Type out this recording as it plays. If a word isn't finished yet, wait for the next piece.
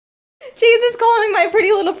James is calling my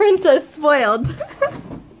pretty little princess spoiled.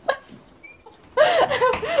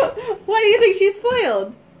 Why do you think she's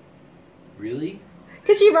spoiled? Really?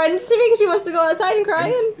 Because she runs to me because she wants to go outside and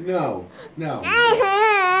crying? No.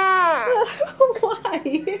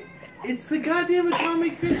 Why? It's the goddamn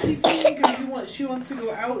atomic fit she's saying because she wants to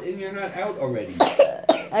go out and you're not out already.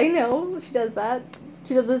 I know, she does that.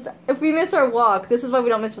 She does this. If we miss our walk, this is why we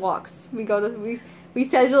don't miss walks. We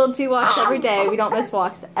schedule 2 walks every day. We don't miss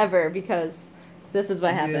walks ever because this is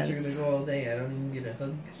what happens. You guys are gonna go all day. I don't even get a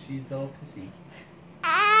hug because she's all pissy.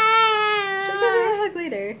 She'll give you a hug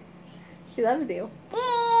later. She loves you.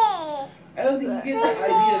 I don't think you get the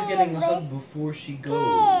idea of getting a hug before she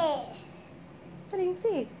goes. What do you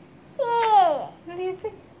see? What do you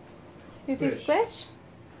see? Do you see Squish?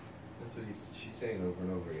 That's what she's saying over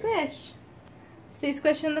and over again. Squish. See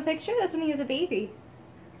Squish in the picture? That's when he was a baby.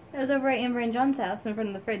 That was over at Amber and John's house in front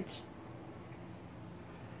of the fridge.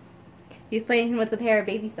 He was playing with a pair of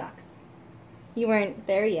baby socks. You weren't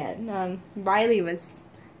there yet. Riley was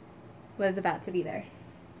about to be there.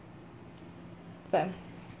 So,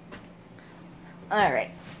 all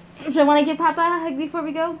right. So, want to give Papa a hug before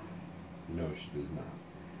we go? No, she does not.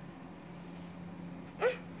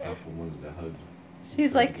 Papa wanted a hug.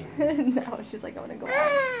 She's like, no. She's like, I want to go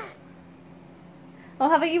out. Well,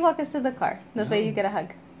 how about you walk us to the car? This way you get a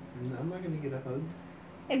hug. No, I'm not gonna get a hug.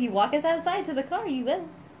 If you walk us outside to the car, you will.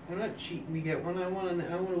 I'm not cheating to get one. I want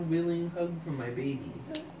a willing hug from my baby.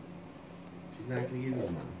 She's not gonna give me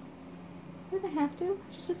one. You don't have to.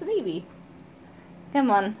 She's just a baby. Come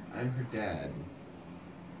on. I'm her dad.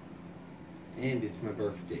 And it's my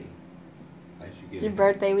birthday. I should get It's your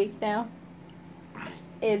birthday week now.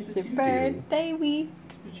 It's your birthday week.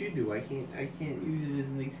 That's what you do. I can't use it as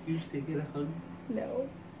an excuse to get a hug. No.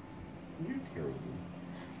 You're terrible.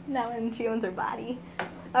 Not when she owns her body.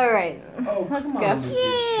 Alright. Oh, let's come go. on with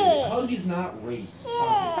this shit. Hug is not rape.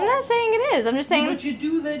 Stop I'm it. not saying it is. I'm just saying. But you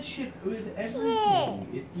do that shit with everything.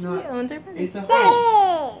 It's not. She owns her body. It's a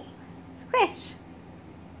hug. Squish.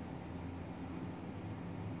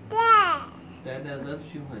 Dad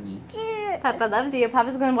loves you, honey. Papa loves you.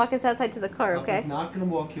 Papa's gonna walk us outside to the car, okay? Papa's not gonna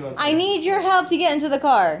walk you outside. I need your help to get into the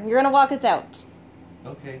car. You're gonna walk us out.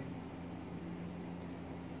 Okay.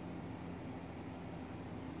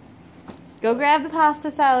 Go grab the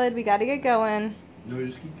pasta salad. We gotta get going. No,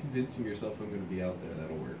 just keep convincing yourself I'm gonna be out there.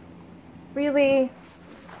 That'll work. Really?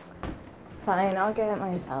 Fine, I'll get it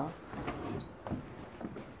myself.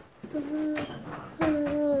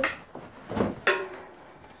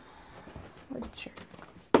 Sure.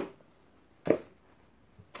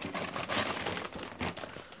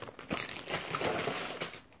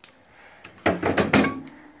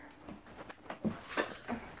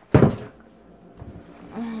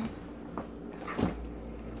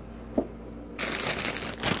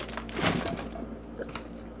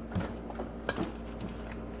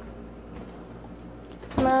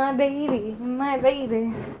 My baby, my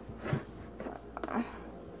baby.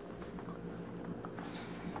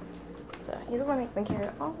 So he's the one making me carry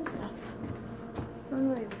all this stuff.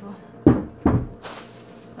 Unbelievable.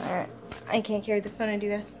 Alright, I can't carry the phone and do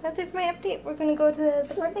this. That's it for my update. We're gonna go to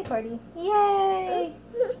the birthday party. Yay!